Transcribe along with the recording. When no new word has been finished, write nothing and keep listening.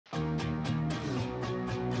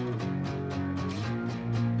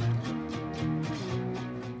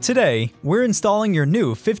Today, we're installing your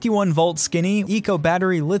new 51-volt skinny Eco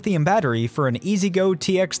Battery Lithium battery for an E-Z-GO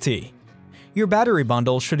TXT. Your battery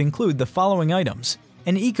bundle should include the following items: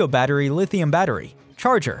 an Eco Battery Lithium battery,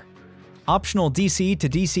 charger, optional DC to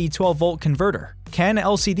DC 12-volt converter, CAN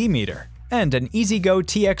LCD meter, and an E-Z-GO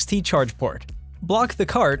TXT charge port. Block the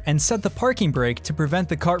cart and set the parking brake to prevent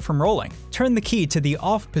the cart from rolling. Turn the key to the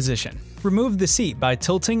off position. Remove the seat by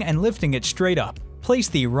tilting and lifting it straight up. Place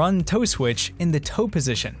the run tow switch in the tow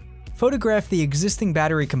position. Photograph the existing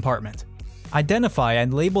battery compartment. Identify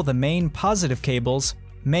and label the main positive cables,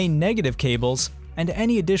 main negative cables, and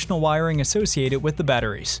any additional wiring associated with the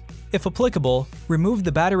batteries. If applicable, remove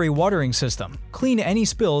the battery watering system. Clean any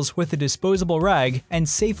spills with a disposable rag and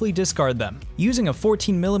safely discard them. Using a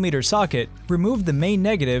 14mm socket, remove the main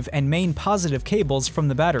negative and main positive cables from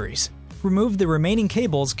the batteries. Remove the remaining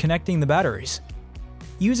cables connecting the batteries.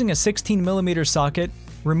 Using a 16mm socket,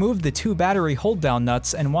 remove the two battery hold-down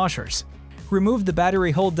nuts and washers. Remove the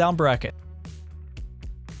battery hold-down bracket.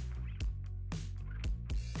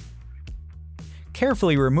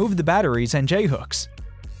 Carefully remove the batteries and J-hooks.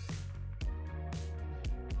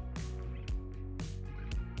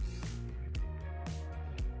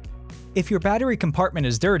 If your battery compartment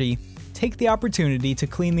is dirty, take the opportunity to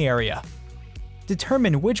clean the area.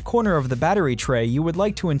 Determine which corner of the battery tray you would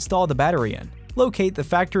like to install the battery in. Locate the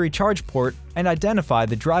factory charge port and identify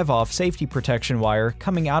the drive-off safety protection wire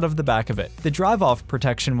coming out of the back of it. The drive-off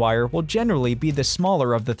protection wire will generally be the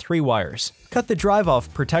smaller of the three wires. Cut the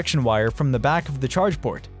drive-off protection wire from the back of the charge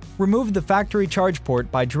port. Remove the factory charge port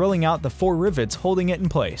by drilling out the 4 rivets holding it in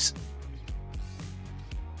place.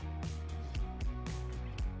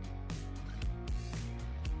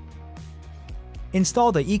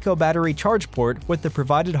 Install the Eco Battery charge port with the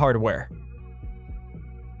provided hardware.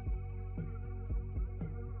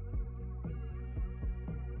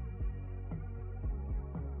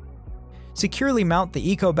 Securely mount the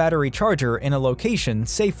Eco Battery charger in a location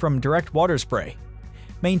safe from direct water spray.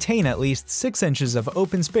 Maintain at least 6 inches of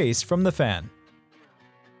open space from the fan.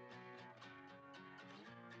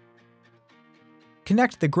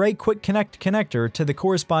 Connect the gray Quick Connect connector to the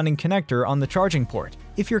corresponding connector on the charging port.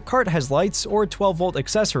 If your cart has lights or 12-volt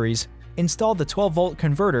accessories, install the 12-volt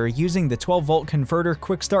converter using the 12-volt converter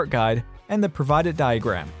quick start guide and the provided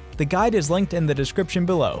diagram. The guide is linked in the description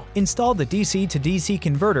below. Install the DC to DC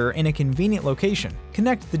converter in a convenient location.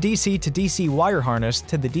 Connect the DC to DC wire harness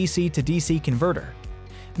to the DC to DC converter.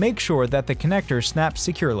 Make sure that the connector snaps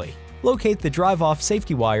securely. Locate the drive-off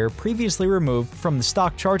safety wire previously removed from the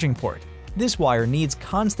stock charging port. This wire needs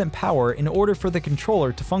constant power in order for the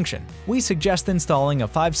controller to function. We suggest installing a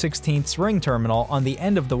 5/16 ring terminal on the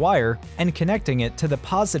end of the wire and connecting it to the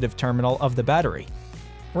positive terminal of the battery.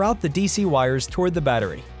 Route the DC wires toward the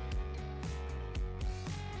battery.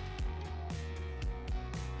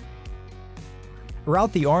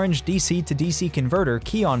 Route the orange DC to DC converter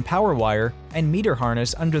key-on power wire and meter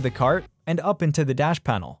harness under the cart and up into the dash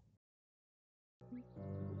panel.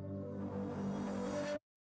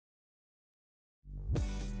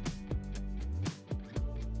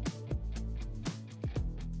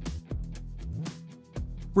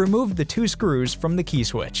 Remove the 2 screws from the key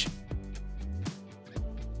switch.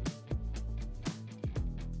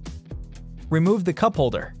 Remove the cup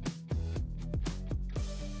holder.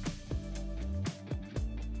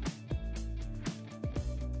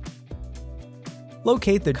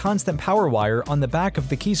 Locate the constant power wire on the back of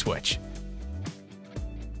the key switch.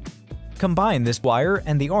 Combine this wire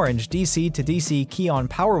and the orange DC to DC key-on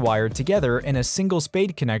power wire together in a single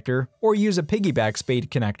spade connector or use a piggyback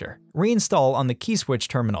spade connector. Reinstall on the key switch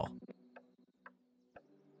terminal.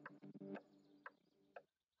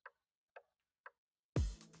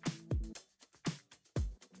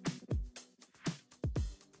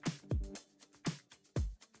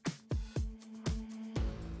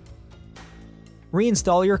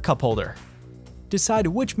 Reinstall your cup holder. Decide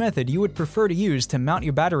which method you would prefer to use to mount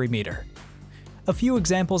your battery meter. A few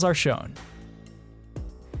examples are shown.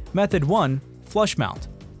 Method 1. Flush mount.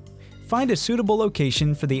 Find a suitable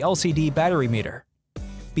location for the LCD battery meter.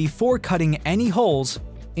 Before cutting any holes,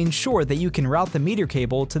 ensure that you can route the meter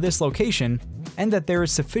cable to this location and that there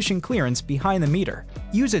is sufficient clearance behind the meter.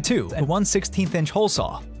 Use a 2 1/16" hole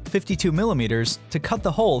saw, 52mm, to cut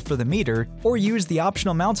the hole for the meter, or use the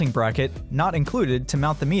optional mounting bracket not included to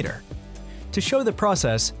mount the meter. To show the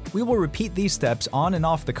process, we will repeat these steps on and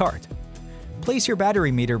off the cart. Place your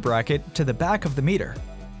battery meter bracket to the back of the meter.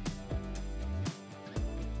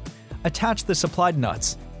 Attach the supplied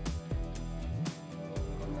nuts.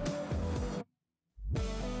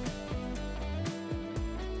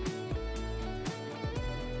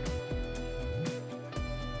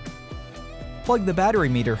 Plug the battery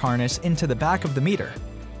meter harness into the back of the meter.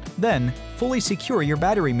 Then, fully secure your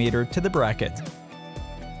battery meter to the bracket.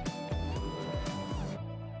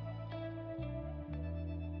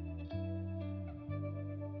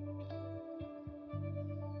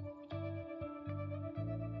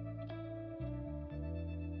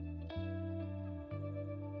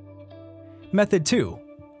 Method 2.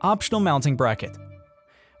 Optional mounting bracket.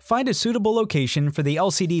 Find a suitable location for the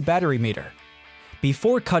LCD battery meter.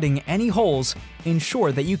 Before cutting any holes,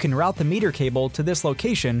 ensure that you can route the meter cable to this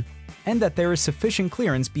location and that there is sufficient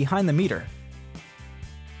clearance behind the meter.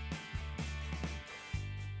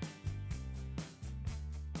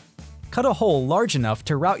 Cut a hole large enough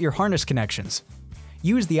to route your harness connections.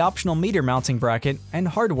 Use the optional meter mounting bracket and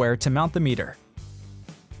hardware to mount the meter.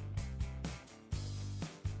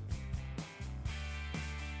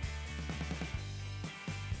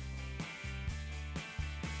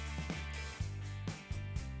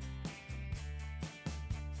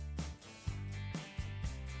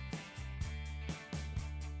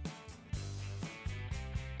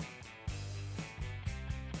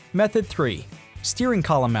 Method 3. Steering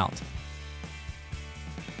column mount.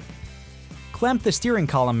 Clamp the steering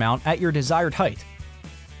column mount at your desired height.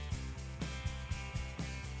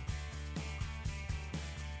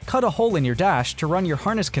 Cut a hole in your dash to run your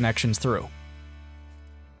harness connections through.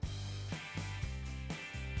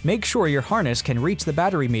 Make sure your harness can reach the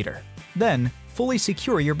battery meter. Then, fully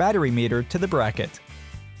secure your battery meter to the bracket.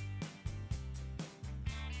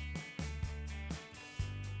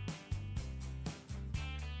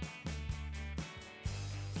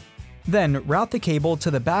 Then route the cable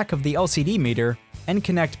to the back of the LCD meter and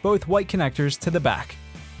connect both white connectors to the back.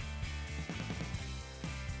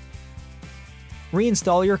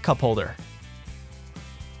 Reinstall your cup holder.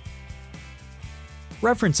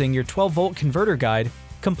 Referencing your 12-volt converter guide,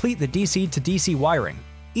 complete the DC to DC wiring.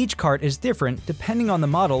 Each cart is different depending on the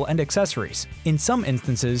model and accessories. In some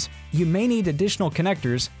instances, you may need additional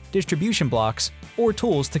connectors, distribution blocks, or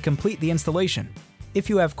tools to complete the installation. If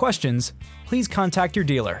you have questions, please contact your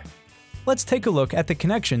dealer. Let's take a look at the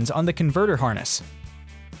connections on the converter harness.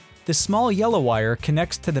 The small yellow wire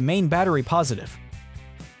connects to the main battery positive.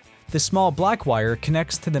 The small black wire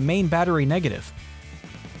connects to the main battery negative.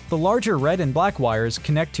 The larger red and black wires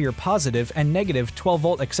connect to your positive and negative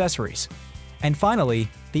 12-volt accessories. And finally,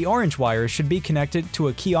 the orange wire should be connected to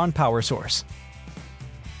a key-on power source.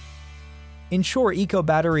 Ensure E-Z-GO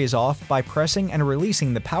battery is off by pressing and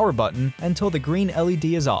releasing the power button until the green LED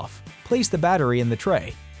is off. Place the battery in the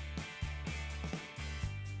tray.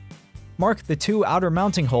 Mark the 2 outer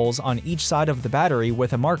mounting holes on each side of the battery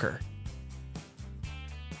with a marker.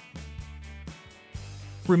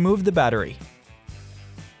 Remove the battery.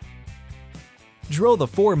 Drill the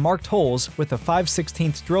 4 marked holes with a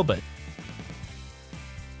 5/16 drill bit.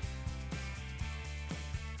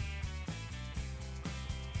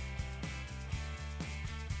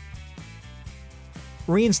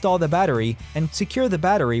 Reinstall the battery and secure the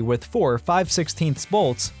battery with 4 5/16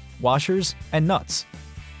 bolts, washers, and nuts.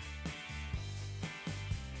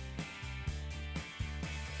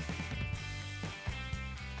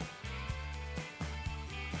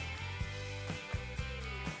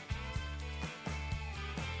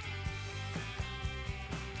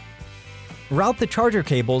 Route the charger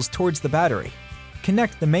cables towards the battery.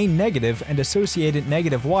 Connect the main negative and associated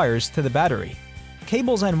negative wires to the battery.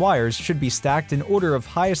 Cables and wires should be stacked in order of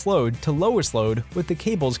highest load to lowest load, with the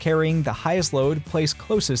cables carrying the highest load placed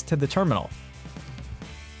closest to the terminal.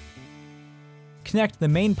 Connect the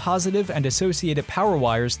main positive and associated power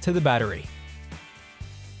wires to the battery.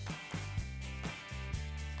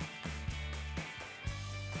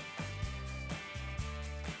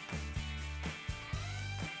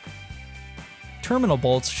 Terminal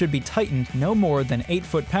bolts should be tightened no more than 8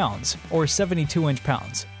 foot-pounds, or 72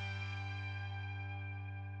 inch-pounds.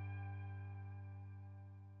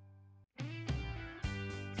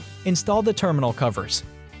 Install the terminal covers.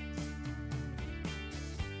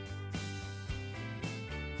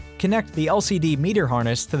 Connect the LCD meter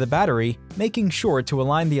harness to the battery, making sure to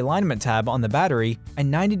align the alignment tab on the battery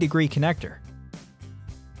and 90-degree connector.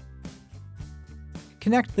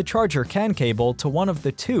 Connect the charger CAN cable to one of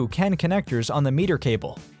the 2 CAN connectors on the meter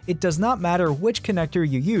cable. It does not matter which connector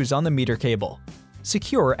you use on the meter cable.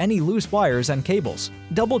 Secure any loose wires and cables.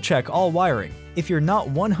 Double-check all wiring. If you're not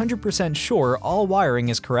 100% sure all wiring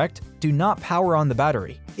is correct, do not power on the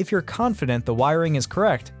battery. If you're confident the wiring is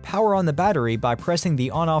correct, power on the battery by pressing the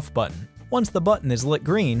on-off button. Once the button is lit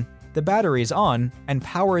green, the battery is on and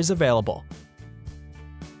power is available.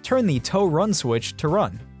 Turn the tow run switch to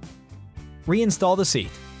run. Reinstall the seat.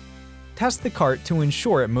 Test the cart to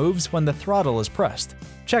ensure it moves when the throttle is pressed.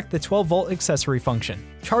 Check the 12-volt accessory function.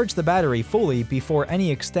 Charge the battery fully before any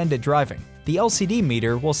extended driving. The LCD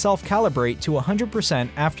meter will self-calibrate to 100%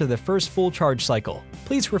 after the first full charge cycle.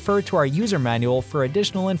 Please refer to our user manual for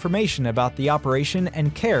additional information about the operation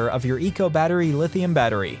and care of your EcoBattery lithium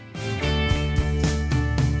battery.